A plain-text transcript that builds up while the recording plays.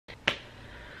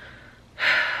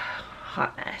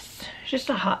hot mess. Just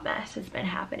a hot mess has been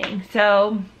happening.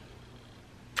 So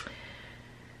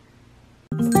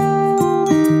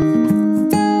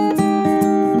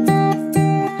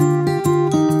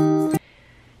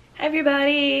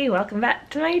everybody, welcome back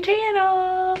to my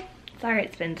channel. Sorry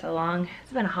it's been so long.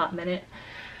 It's been a hot minute.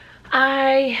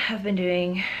 I have been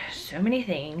doing so many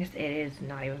things. It is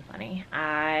not even funny.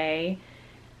 I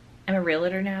am a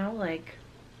realtor now. Like,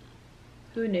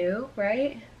 who knew,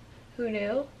 right? Who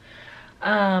knew?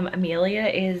 Amelia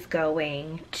is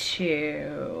going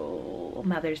to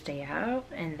Mother's Day out,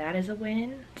 and that is a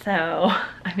win. So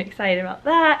I'm excited about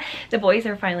that. The boys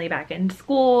are finally back in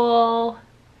school.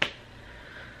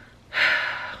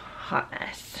 Hot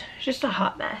mess. Just a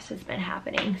hot mess has been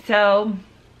happening. So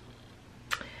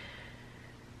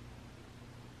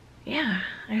yeah,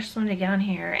 I just wanted to get on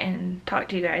here and talk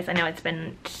to you guys. I know it's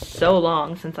been so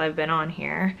long since I've been on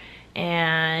here,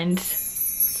 and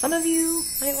some of you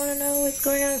might want to know what's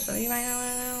going on, some of you might not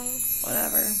want to know,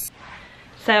 whatever.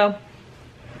 So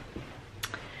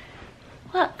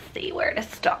let's see where to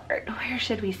start. Where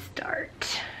should we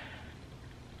start?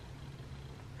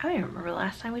 I don't even remember the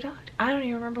last time we talked. I don't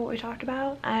even remember what we talked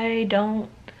about. I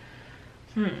don't.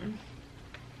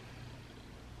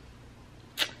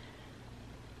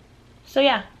 So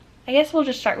yeah, I guess we'll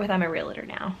just start with I'm a realtor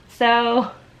now. So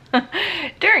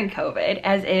during COVID,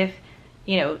 as if,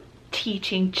 you know,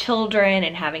 teaching children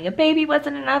and having a baby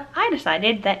wasn't enough, I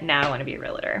decided that now I want to be a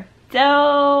realtor. So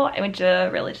I went to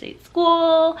real estate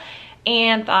school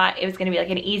and thought it was going to be like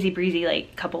an easy breezy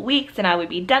like couple weeks and I would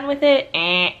be done with it.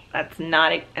 That's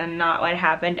not what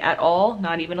happened at all,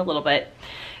 not even a little bit.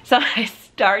 So I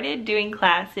started doing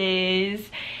classes,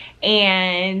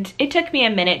 and it took me a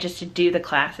minute just to do the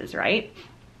classes, right?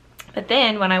 But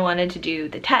then when I wanted to do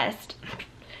the test,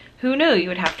 who knew you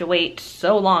would have to wait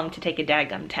so long to take a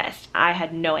daggum test? I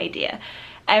had no idea.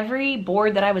 Every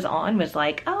board that I was on was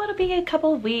like, oh, it'll be a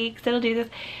couple of weeks, it'll do this.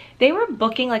 They were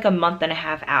booking like a month and a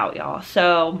half out, y'all.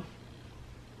 So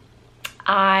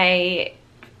I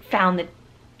found the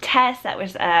test that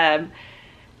was,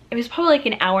 it was probably like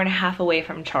an hour and a half away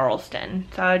from Charleston.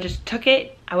 So I just took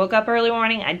it. I woke up early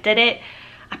morning, I did it.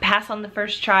 I passed on the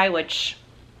first try, which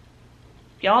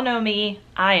y'all know me.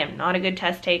 I am not a good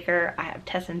test taker. I have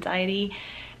test anxiety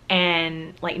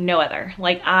and like no other.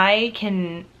 Like I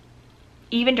can,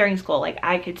 even during school, like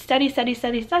I could study,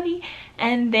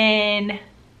 and then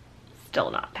still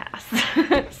not pass.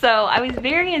 So I was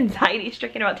very anxiety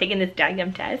stricken about taking this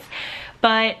daggum test,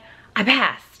 but I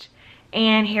passed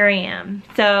and here I am.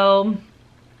 So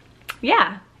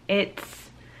yeah, it's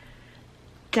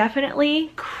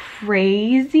definitely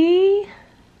crazy.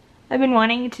 I've been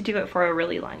wanting to do it for a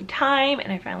really long time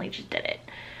and I finally just did it.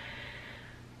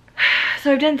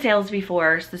 So I've done sales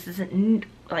before, so this isn't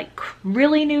like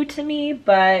really new to me,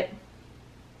 but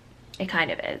it kind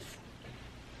of is.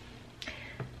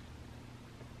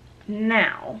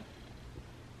 Now,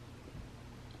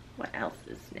 what else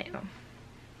is new?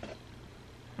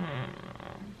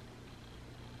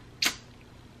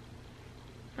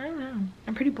 I don't know.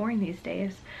 I'm pretty boring these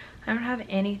days. I don't have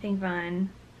anything fun.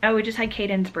 Oh, we just had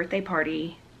Caden's birthday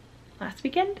party last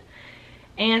weekend.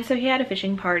 And so he had a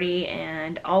fishing party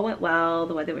and all went well.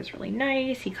 The weather was really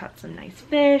nice. He caught some nice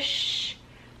fish,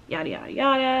 yada, yada,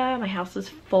 yada. My house was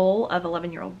full of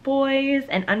 11-year-old boys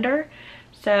and under.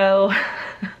 So,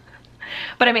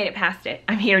 but I made it past it.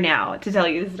 I'm here now to tell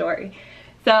you the story.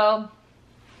 So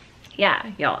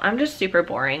yeah, y'all, I'm just super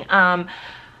boring.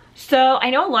 So I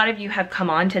know a lot of you have come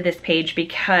on to this page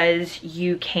because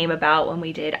you came about when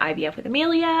we did IVF with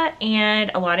Amelia, and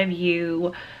a lot of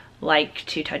you like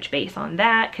to touch base on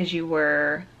that because you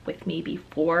were with me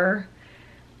before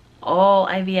all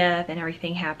IVF and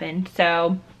everything happened.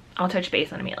 So I'll touch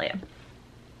base on Amelia.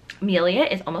 Amelia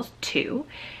is almost 2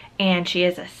 and she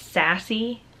is a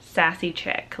sassy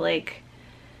chick. Like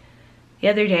the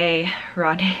other day,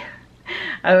 Rodney,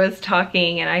 I was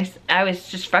talking and I was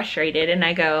just frustrated and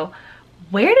I go,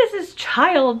 where does this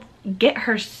child get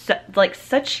her like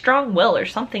such strong will or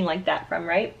something like that from,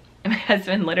 right? And my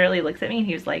husband literally looks at me and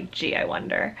he was like, gee, I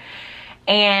wonder.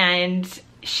 And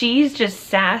she's just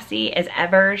sassy as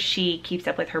ever. She keeps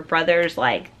up with her brothers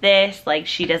like this, like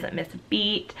she doesn't miss a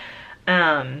beat.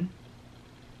 And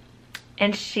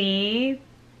she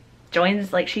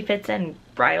joins, like she fits in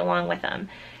right along with them.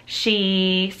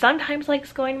 She sometimes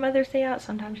likes going to Mother's Day out,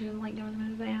 sometimes she doesn't like going to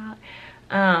Mother's Day out.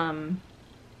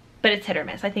 But it's hit or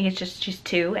miss. I think it's just she's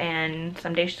 2 and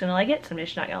some days she's gonna like it, some days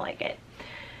she's not gonna like it.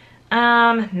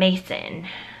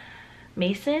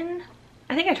 Mason,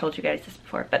 I think I told you guys this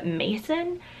before, but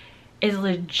Mason is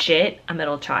legit a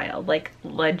middle child, like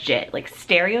legit, like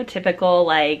stereotypical,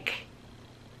 like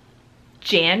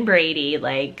Jan Brady,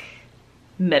 like,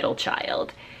 middle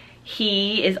child.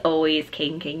 He is always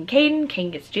Caden, Caden, Caden.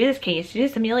 Caden gets to do this, Caden gets to do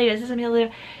this, Amelia does this,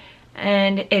 Amelia.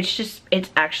 And it's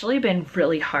actually been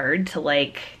really hard to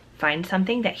like find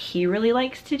something that he really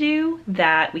likes to do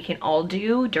that we can all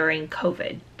do during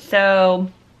COVID. So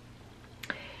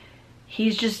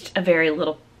he's just a very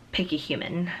little picky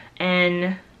human,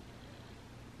 and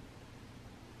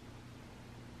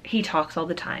he talks all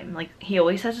the time. Like, he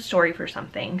always has a story for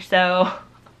something. So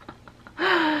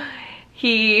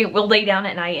he will lay down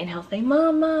at night and he'll say,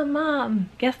 Mom, Mom, Mom,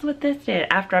 guess what this did?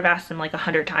 After I've asked him like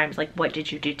 100 times, like, what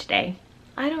did you do today?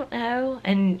 I don't know.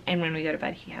 And when we go to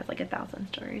bed, he has like 1,000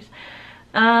 stories.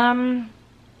 So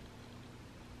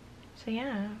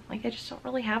yeah, like, I just don't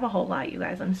really have a whole lot, you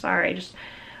guys. I'm sorry. I just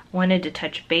wanted to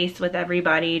touch base with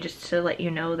everybody just to let you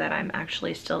know that I'm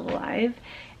actually still alive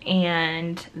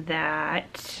and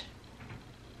that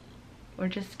we're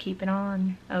just keeping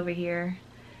on over here.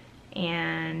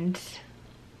 And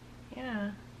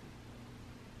yeah,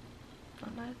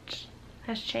 not much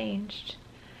has changed.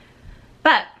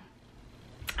 But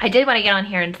I did want to get on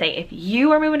here and say, if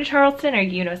you are moving to Charleston or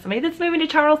you know somebody that's moving to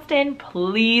Charleston,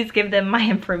 please give them my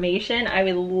information. I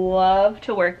would love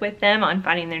to work with them on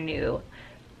finding their new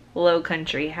low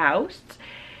country house.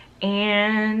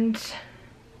 And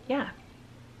yeah,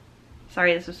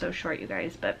 sorry this was so short, you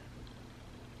guys, but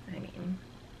I mean,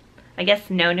 I guess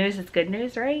no news is good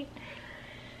news, right?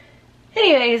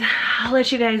 Anyways, I'll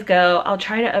let you guys go. I'll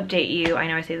try to update you. I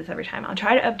know I say this every time. I'll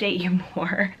try to update you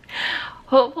more.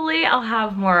 Hopefully I'll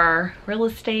have more real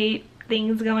estate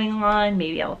things going on.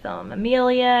 Maybe I'll film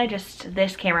Amelia. Just,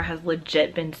 this camera has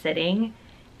legit been sitting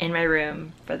in my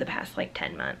room for the past like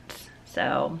 10 months.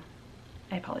 So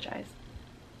I apologize.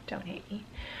 Don't hate me.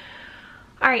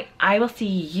 All right, I will see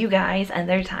you guys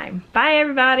another time. Bye,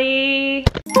 everybody.